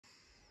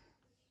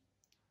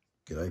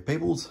G'day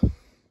peoples.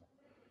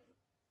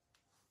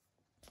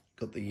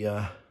 Got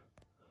the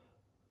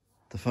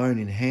phone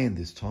in hand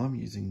this time,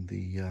 using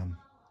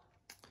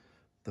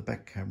the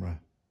back camera.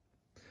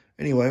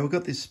 Anyway, we've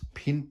got this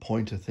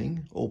pinpointer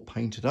thing all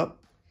painted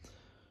up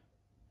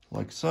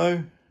like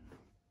so.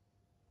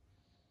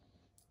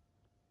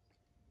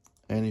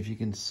 And if you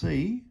can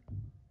see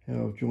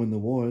how I've joined the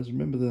wires,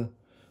 remember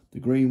the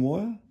green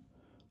wire?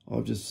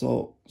 I've just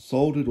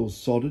soldered or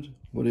soldered,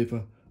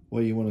 whatever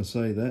way you want to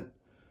say that,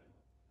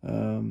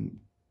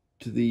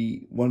 to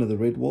one of the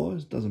red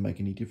wires. Doesn't make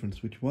any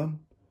difference which one.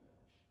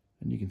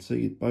 And you can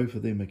see both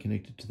of them are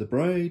connected to the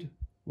braid,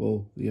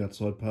 well, the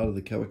outside part of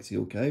the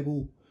coaxial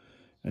cable,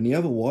 and the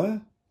other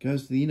wire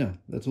goes to the inner.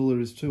 That's all there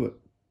is to it.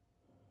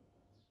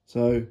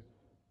 So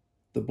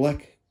the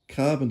black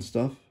carbon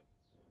stuff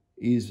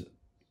is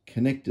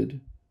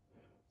connected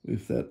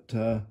with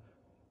that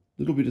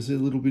little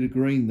bit of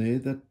green there.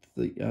 That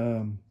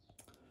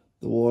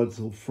the wire's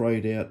all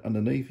frayed out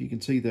underneath. You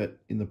can see that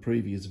in the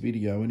previous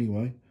video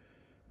anyway.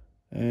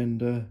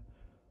 And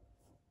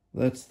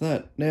that's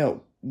that.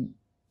 Now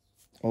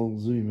I'll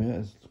zoom out.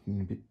 It's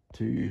looking a bit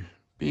too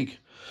big.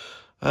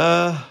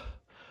 I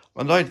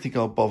don't think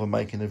I'll bother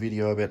making a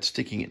video about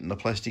sticking it in the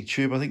plastic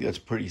tube. I think that's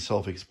pretty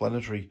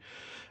self-explanatory.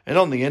 And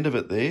on the end of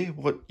it there,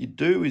 what you'd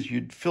do is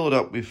you'd fill it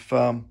up with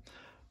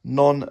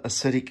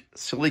non-acidic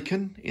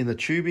silicone in the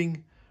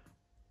tubing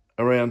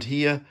around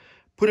here.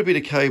 Put a bit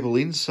of cable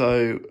in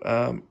so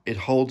it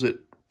holds it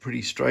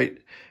pretty straight.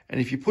 And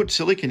if you put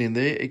silicone in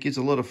there, it gives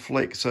a lot of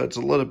flex. So it's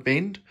a lot of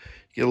bend.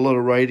 You get a lot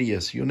of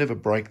radius. You'll never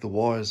break the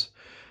wires.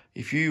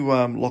 If you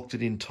locked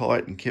it in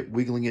tight and kept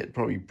wiggling it, it'd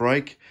probably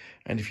break.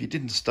 And if you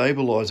didn't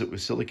stabilize it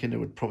with silicone, it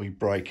would probably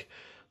break.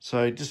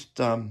 So just,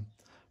 you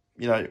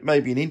know,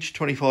 maybe an inch,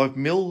 25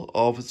 mil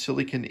of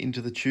silicone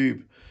into the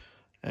tube.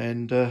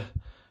 And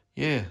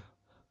yeah,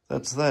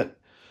 that's that.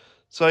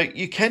 So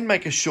you can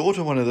make a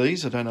shorter one of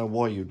these. I don't know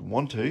why you'd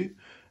want to.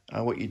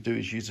 What you do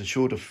is use a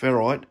shorter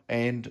ferrite,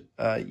 and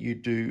you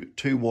do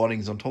two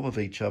windings on top of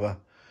each other.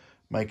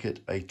 Make it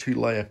a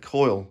two-layer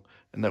coil,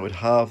 and that would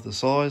halve the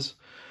size.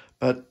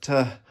 But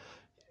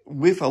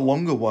with a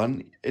longer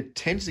one, it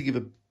tends to give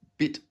a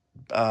bit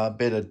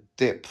better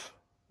depth,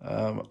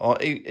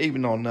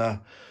 even on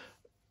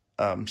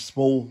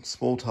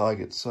small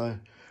targets. So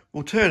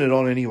we'll turn it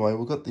on anyway.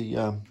 We've got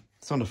the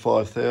it's on a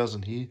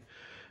 5000 here,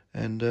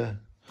 and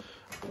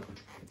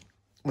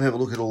we'll have a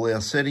look at all our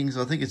settings.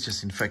 I think it's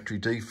just in factory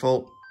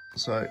default,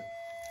 so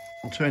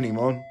I'll turn him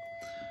on.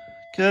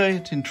 Okay,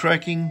 it's in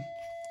tracking.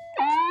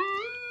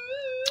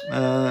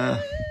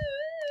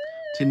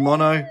 It's in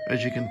mono,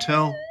 as you can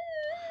tell.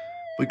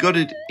 We got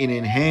it in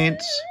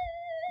enhance,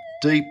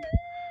 deep,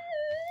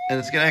 and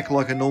it's going to act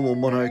like a normal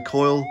mono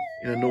coil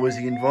in a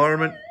noisy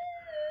environment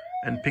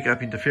and pick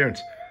up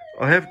interference.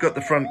 I have got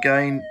the front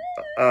gain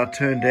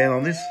turned down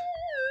on this.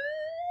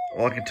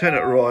 Well, I can turn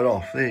it right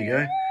off. There you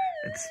go.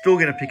 It's still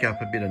going to pick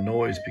up a bit of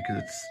noise because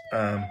it's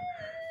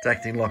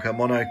acting like a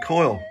mono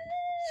coil.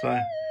 So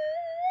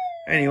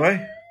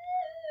anyway,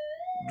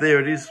 there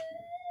it is.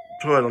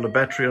 Try it on the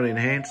battery on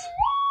enhance.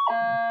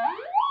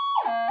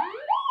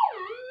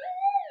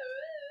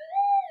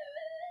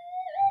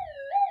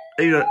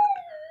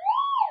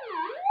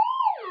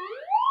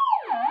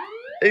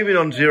 Even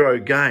on zero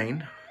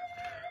gain,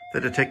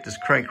 the detectors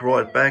crank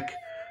right back.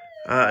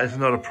 It's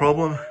not a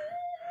problem.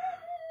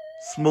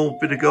 Small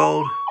bit of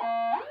gold.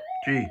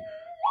 Gee.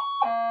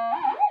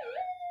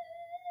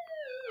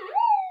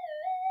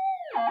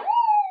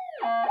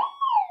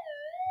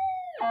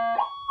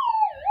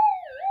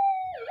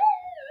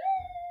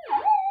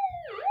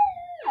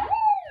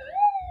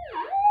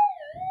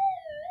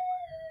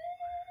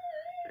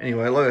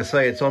 Anyway, like I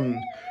say, it's on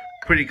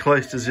pretty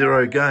close to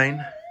zero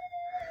gain.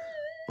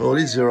 Well,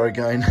 it is zero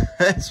gain.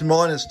 It's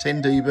minus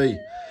 10 dB.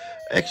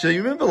 Actually,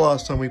 you remember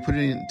last time we put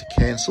it into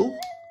cancel?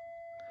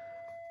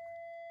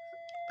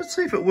 Let's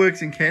see if it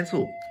works in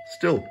cancel.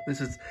 Still,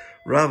 this is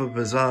rather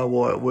bizarre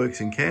why it works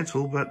in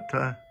cancel, but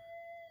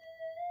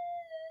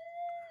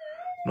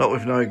not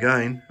with no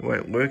gain, the way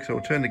it works. So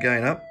I'll turn the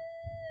gain up.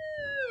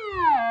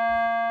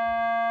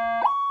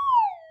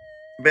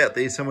 About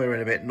there, somewhere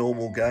around about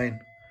normal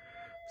gain.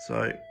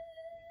 So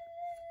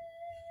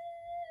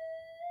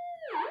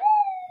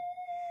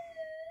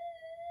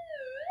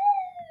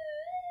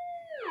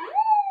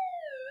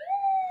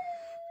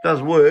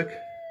does work.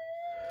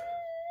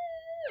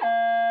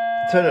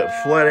 Turn it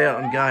flat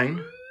out on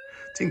gain.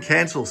 It's in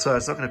cancel, so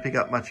it's not going to pick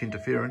up much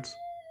interference.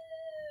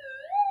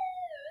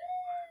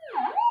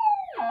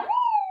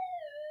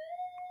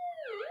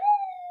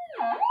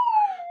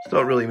 It's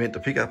not really meant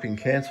to pick up in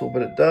cancel,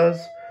 but it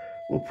does.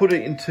 We'll put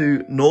it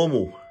into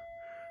normal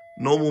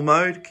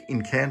mode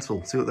in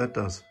cancel. See what that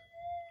does.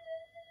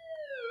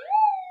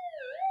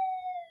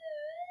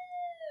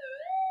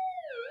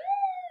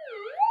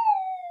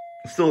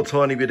 Still a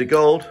tiny bit of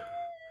gold.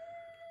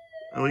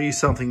 And we'll use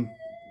something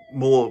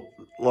more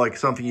like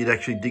something you'd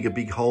actually dig a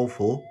big hole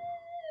for.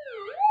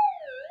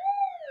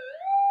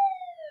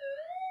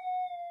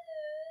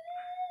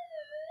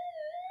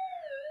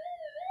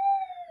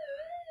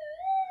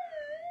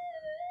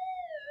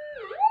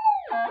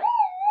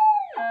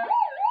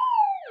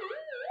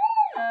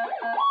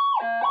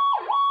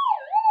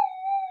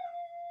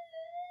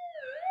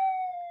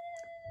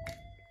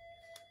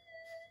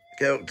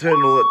 Go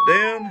turn all that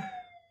down.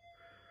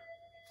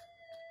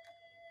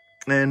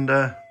 And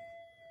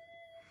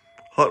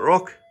hot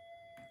rock.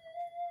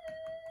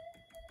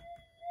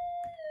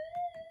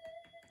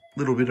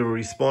 Little bit of a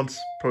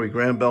response, probably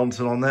ground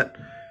balancing on that.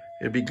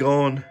 It'll be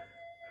gone.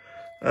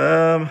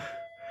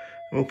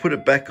 We'll put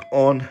it back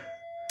on.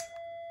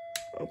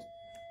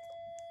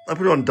 I'll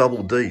put it on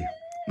double D.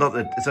 Not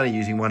that it's only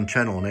using one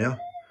channel now.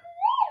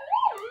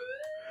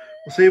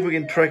 We'll see if we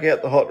can track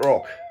out the hot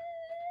rock.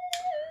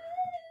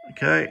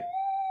 Okay.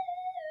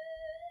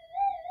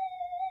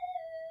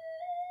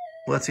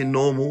 Well, that's in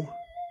normal.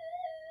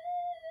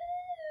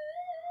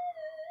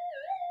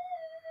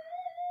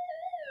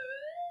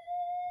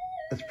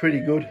 That's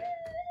pretty good.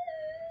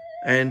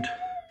 And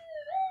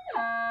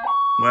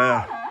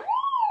wow.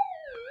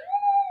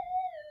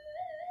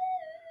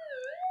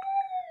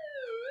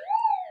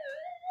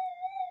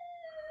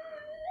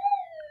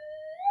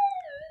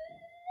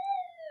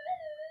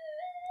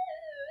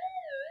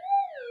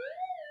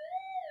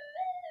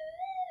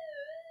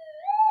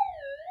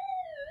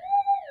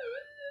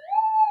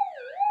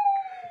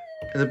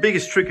 And the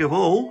biggest trick of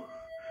all,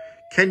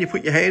 can you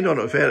put your hand on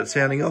it without it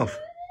sounding off?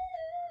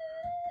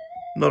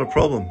 Not a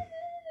problem.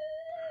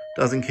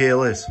 Doesn't care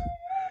less.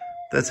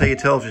 That's how you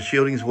tell if your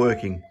shielding's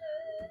working.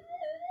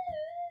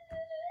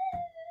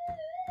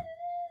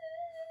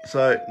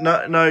 So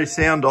no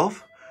sound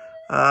off.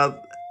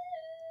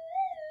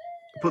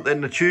 Put that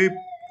in the tube.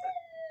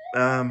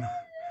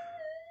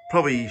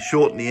 Probably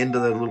shorten the end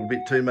of that a little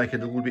bit too, make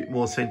it a little bit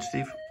more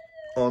sensitive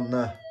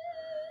on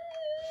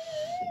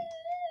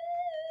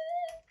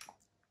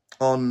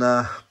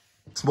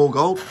small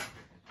gold.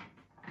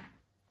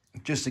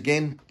 Just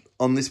again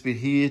on this bit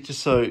here,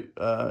 just so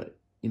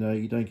you know,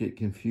 you don't get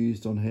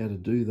confused on how to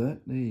do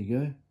that. There you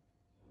go.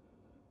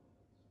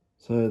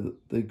 So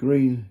the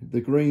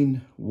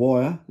green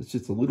wire, it's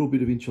just a little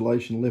bit of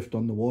insulation left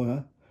on the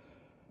wire.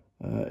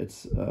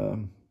 It's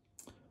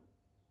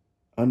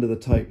under the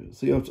tape.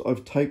 See,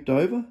 I've taped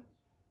over.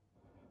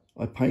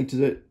 I painted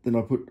it, then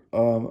I put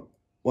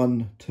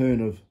one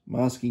turn of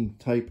masking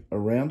tape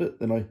around it,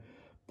 then I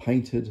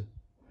painted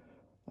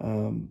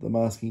the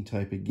masking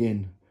tape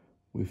again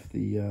with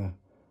the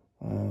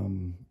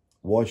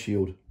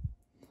Y-Shield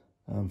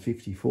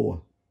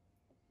 54.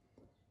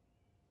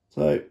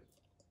 So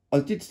I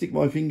did stick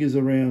my fingers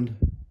around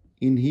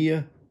in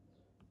here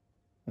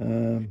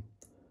to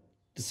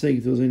see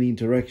if there was any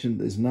interaction.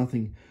 There's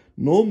nothing.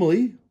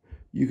 Normally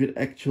you could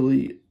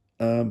actually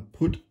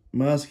put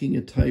masking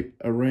a tape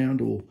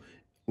around, or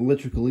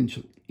electrical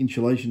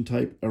insulation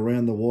tape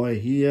around the wire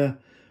here,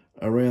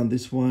 around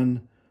this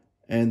one,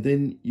 and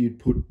then you'd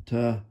put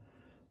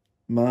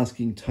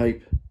masking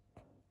tape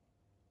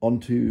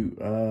onto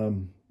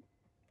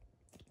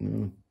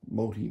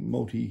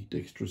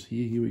multi-dextrous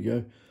here we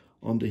go,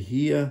 onto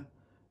here,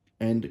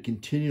 and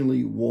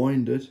continually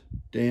wind it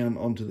down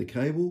onto the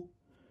cable.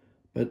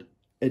 But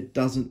it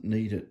doesn't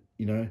need it,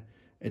 you know.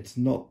 It's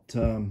not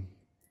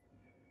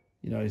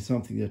you know,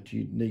 something that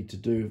you need to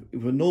do.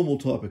 If a normal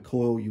type of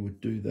coil, you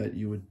would do that.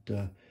 You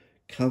would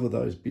cover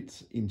those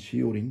bits in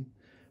shielding,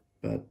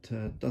 but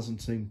doesn't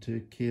seem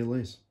to care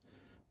less.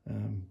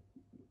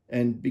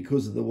 And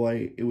because of the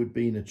way it would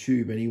be in a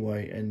tube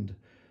anyway, and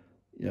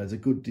you know, there's a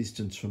good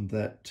distance from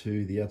that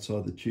to the outside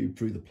of the tube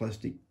through the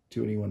plastic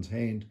to anyone's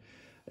hand,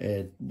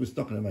 it was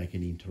not going to make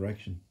any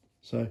interaction.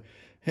 So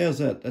how's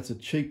that? That's a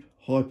cheap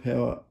high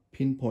power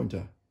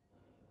pinpointer.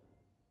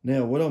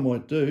 Now what I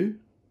might do,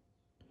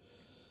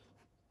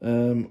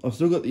 I've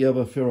still got the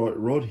other ferrite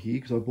rod here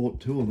because I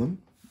bought two of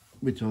them,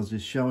 which I was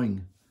just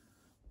showing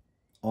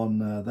on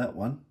that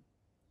one,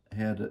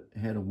 how to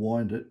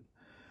wind it.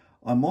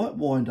 I might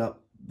wind up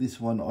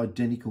this one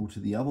identical to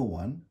the other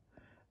one,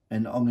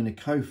 and I'm going to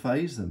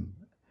co-phase them,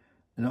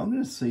 and I'm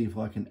going to see if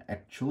I can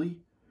actually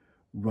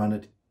run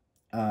it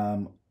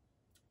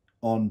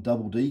on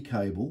double D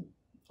cable.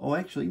 Oh,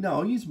 actually no,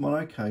 I'll use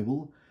mono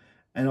cable,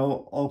 and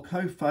I'll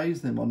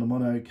co-phase them on the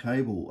mono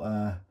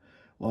cable,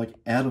 like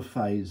out of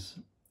phase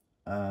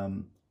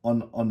on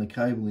the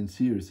cable in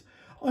series.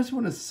 I just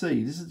want to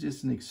see, this is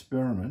just an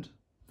experiment,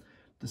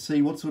 to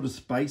see what sort of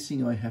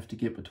spacing I have to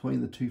get between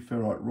the two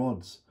ferrite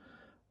rods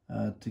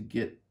to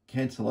get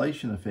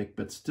cancellation effect,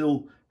 but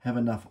still have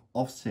enough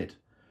offset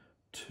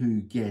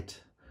to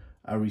get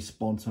a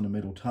response on a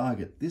metal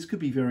target. This could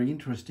be very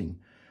interesting.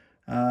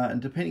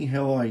 And depending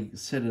how I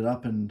set it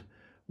up and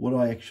what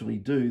I actually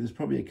do, there's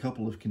probably a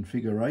couple of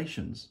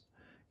configurations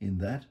in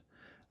that.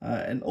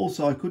 And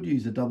also I could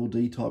use a double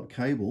D type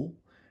cable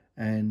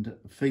and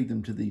feed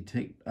them to the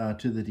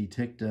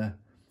detector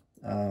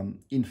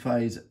in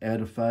phase,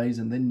 out of phase,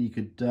 and then you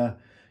could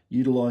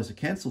utilize a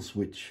cancel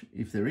switch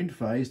if they're in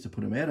phase to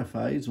put them out of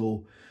phase,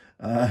 or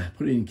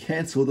put it in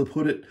cancel to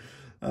put it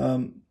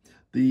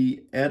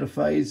the out of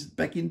phase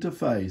back into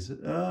phase.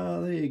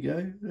 There you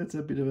go. That's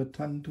a bit of a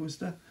tongue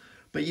twister,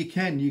 but you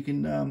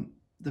can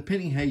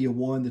depending how you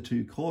wind the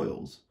two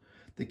coils,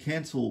 the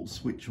cancel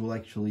switch will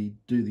actually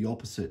do the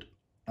opposite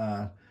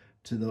to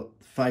the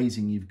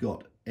phasing you've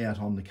got out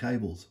on the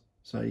cables.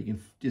 So you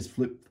can just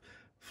flip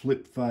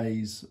flip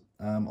phase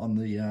on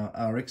the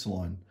RX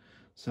line.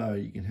 So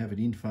you can have it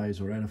in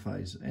phase or out of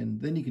phase,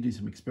 and then you can do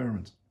some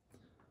experiments.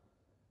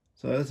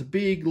 So that's a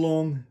big,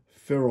 long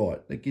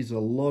ferrite. That gives a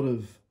lot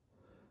of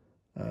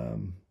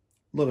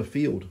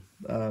field,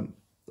 a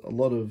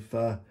lot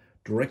of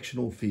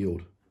directional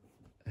field,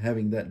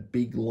 having that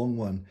big, long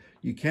one.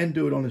 You can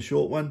do it on a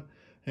short one.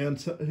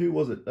 And so, who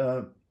was it?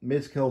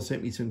 Mezcal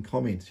sent me some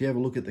comments. You have a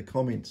look at the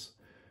comments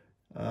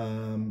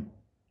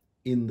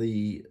in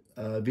the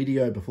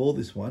video before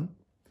this one,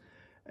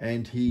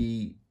 and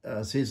he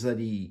says that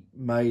he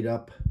made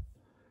up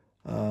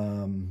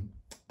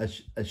a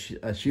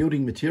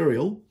shielding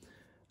material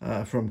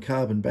from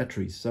carbon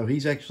batteries. So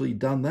he's actually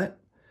done that,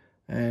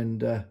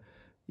 and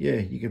yeah,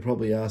 you can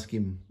probably ask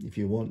him if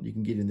you want. You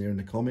can get in there in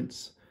the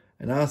comments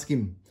and ask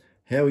him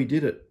how he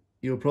did it.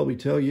 He'll probably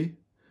tell you.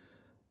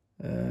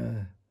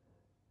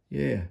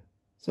 Yeah,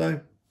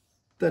 so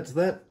that's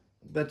that.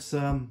 That's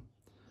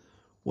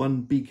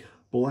one big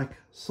black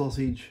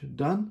sausage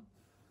done.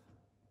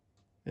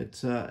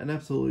 It's an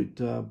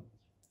absolute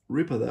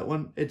ripper, that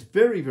one. It's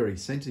very, very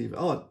sensitive.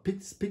 Oh, it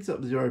picks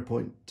up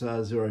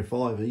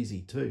 0.05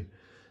 easy too.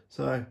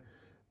 So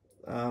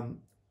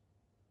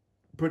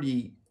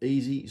pretty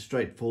easy,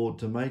 straightforward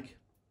to make.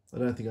 I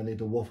don't think I need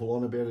to waffle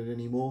on about it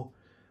anymore.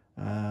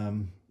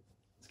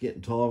 It's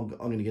getting time.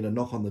 I'm going to get a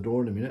knock on the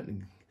door in a minute,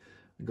 and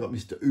I've got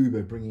Mr.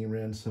 Uber bringing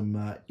around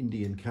some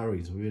Indian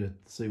curries. We're going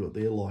to see what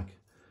they're like.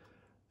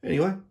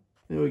 Anyway,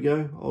 there we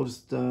go. I'll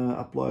just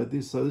upload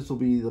this. So this will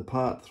be the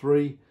part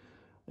 3.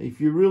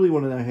 If you really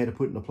want to know how to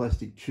put it in a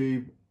plastic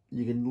tube,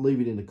 you can leave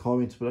it in the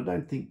comments, but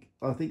I think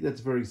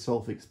that's very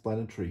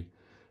self-explanatory.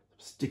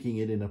 Sticking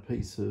it in a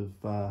piece of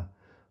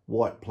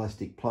white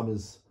plastic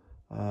plumber's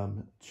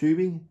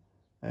tubing,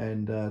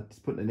 and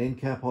just putting an end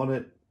cap on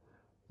it,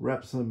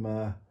 wrap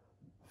some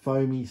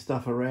foamy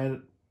stuff around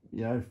it,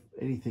 you know,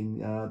 anything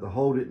to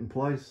hold it in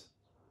place,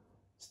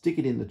 stick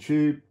it in the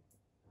tube,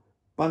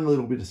 bung a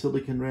little bit of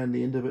silicone around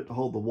the end of it to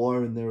hold the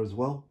wire in there as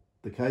well,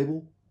 the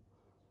cable,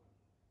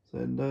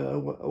 and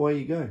away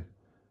you go.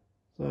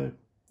 So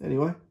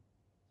anyway,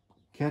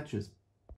 catches.